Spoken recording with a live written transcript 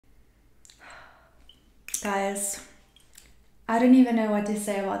Guys, I don't even know what to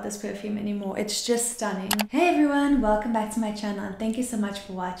say about this perfume anymore. It's just stunning. Hey everyone, welcome back to my channel and thank you so much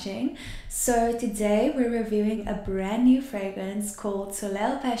for watching. So today we're reviewing a brand new fragrance called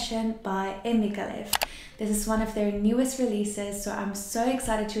SOLEIL Passion by Micallef. This is one of their newest releases, so I'm so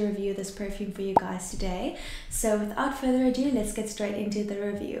excited to review this perfume for you guys today. So without further ado, let's get straight into the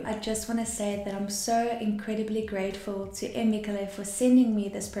review. I just want to say that I'm so incredibly grateful to Micallef for sending me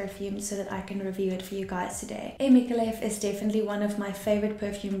this perfume so that I can review it for you guys today. Micallef is definitely one of my favorite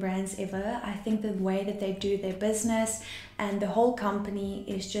perfume brands ever. I think the way that they do their business and the whole company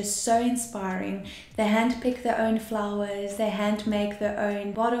is just so inspiring. They handpick their own flowers, they hand make their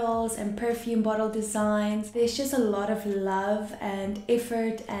own bottles and perfume bottle designs. There's just a lot of love and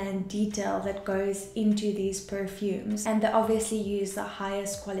effort and detail that goes into these perfumes, and they obviously use the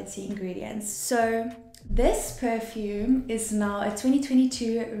highest quality ingredients. So this perfume is now a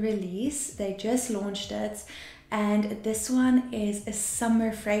 2022 release. They just launched it. And this one is a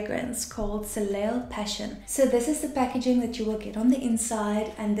summer fragrance called SOLEIL Passion. So this is the packaging that you will get on the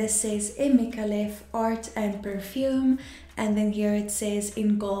inside, and this says Micallef Art and Perfume, and then here it says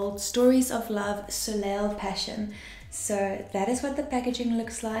in gold, Stories of Love, SOLEIL Passion. So that is what the packaging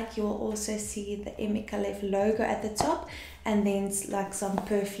looks like. You will also see the Micallef logo at the top, and then like some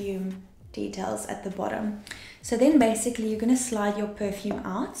perfume details at the bottom. So then basically you're going to slide your perfume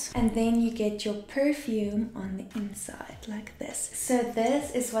out, and then you get your perfume on the inside like this. So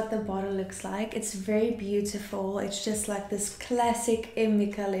this is what the bottle looks like. It's very beautiful. It's just like this classic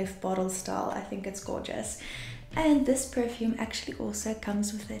Micallef bottle style. I think it's gorgeous. And this perfume actually also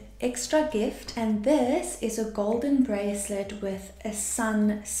comes with an extra gift, and this is a golden bracelet with a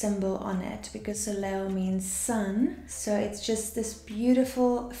sun symbol on it, because SOLEIL means sun. So it's just this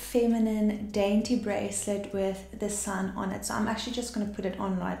beautiful feminine dainty bracelet with the sun on it. So I'm actually just going to put it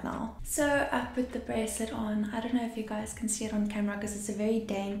on right now. So I put the bracelet on. I don't know if you guys can see it on camera because it's a very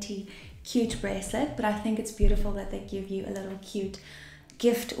dainty, cute bracelet, but I think it's beautiful that they give you a little cute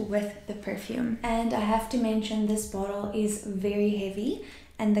gift with the perfume. And I have to mention this bottle is very heavy,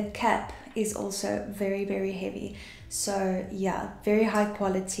 and the cap is also very heavy. So yeah, very high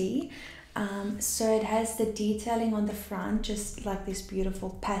quality. So it has the detailing on the front, just like these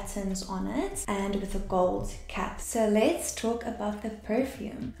beautiful patterns on it, and with a gold cap. So let's talk about the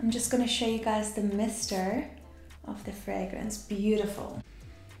perfume. I'm just going to show you guys the mister of the fragrance. Beautiful.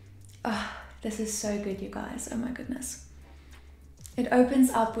 Oh, this is so good, you guys. Oh my goodness. It opens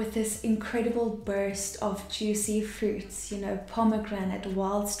up with this incredible burst of juicy fruits, you know, pomegranate,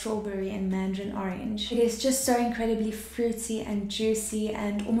 wild strawberry and mandarin orange. It is just so incredibly fruity and juicy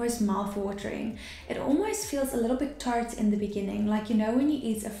and almost mouth-watering. It almost feels a little bit tart in the beginning, like, you know, when you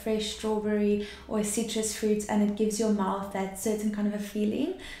eat a fresh strawberry or a citrus fruit and it gives your mouth that certain kind of a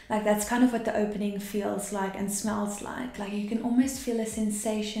feeling. Like that's kind of what the opening feels like and smells like. Like you can almost feel a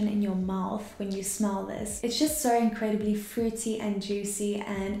sensation in your mouth when you smell this. It's just so incredibly fruity and juicy,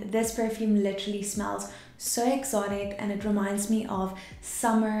 and this perfume literally smells so exotic, and it reminds me of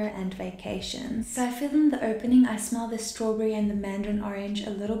summer and vacation. So I feel in the opening I smell the strawberry and the mandarin orange a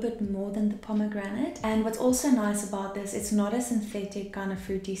little bit more than the pomegranate. And what's also nice about this, it's not a synthetic kind of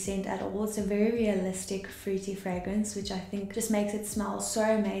fruity scent at all. It's a very realistic fruity fragrance, which I think just makes it smell so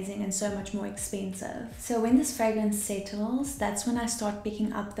amazing and so much more expensive. So when this fragrance settles, that's when I start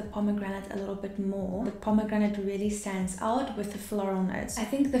picking up the pomegranate a little bit more. The pomegranate really stands out with the floral notes. I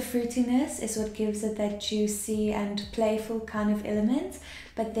think the fruitiness is what gives it that juicy and playful kind of element,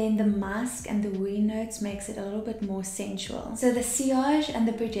 but then the musk and the woody notes makes it a little bit more sensual. So the sillage and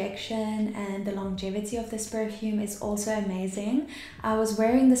the projection and the longevity of this perfume is also amazing. I was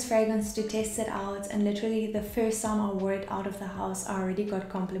wearing this fragrance to test it out, and literally the first time I wore it out of the house, I already got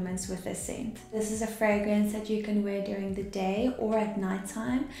compliments with this scent. This is a fragrance that you can wear during the day or at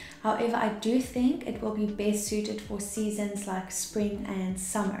nighttime. However, I do think it will be best suited for seasons like spring and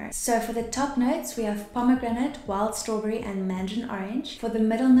summer. So for the top notes, we have pomegranate, wild strawberry and mandarin orange. For the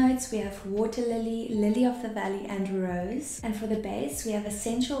middle notes, we have water lily, lily of the valley and rose. And for the base, we have a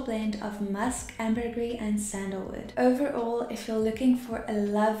sensual blend of musk, ambergris and sandalwood. Overall, if you're looking for a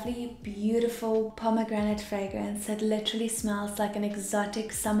lovely, beautiful pomegranate fragrance that literally smells like an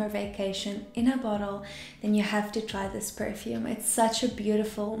exotic summer vacation in a bottle, then you have to try this perfume. It's such a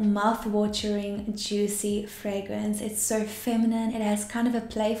beautiful, mouth-watering, juicy fragrance. It's so feminine. It has kind of a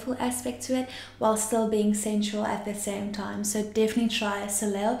playful aspect to it while still being sensual at the same time. So definitely try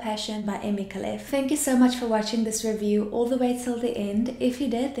SOLEIL Passion by Micallef. Thank you so much for watching this review all the way till the end. If you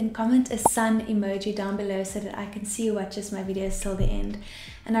did, then comment a sun emoji down below so that I can see who watches my videos till the end.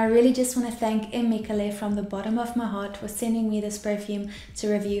 And And I really just want to thank Micallef from the bottom of my heart for sending me this perfume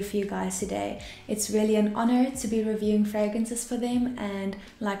to review for you guys today. It's really an honor to be reviewing fragrances for them, and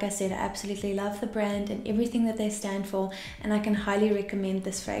like I said, I absolutely love the brand and everything that they stand for, and I can highly recommend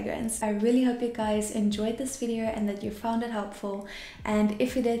this fragrance. I really hope you guys enjoyed this video and that you found it helpful, and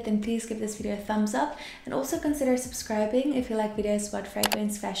if you did, then please give this video a thumbs up and also consider subscribing if you like videos about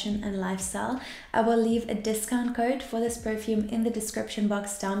fragrance, fashion and lifestyle. I will leave a discount code for this perfume in the description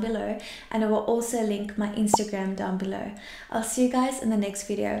box down below, and I will also link my Instagram down below. I'll see you guys in the next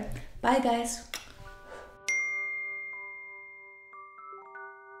video. Bye guys.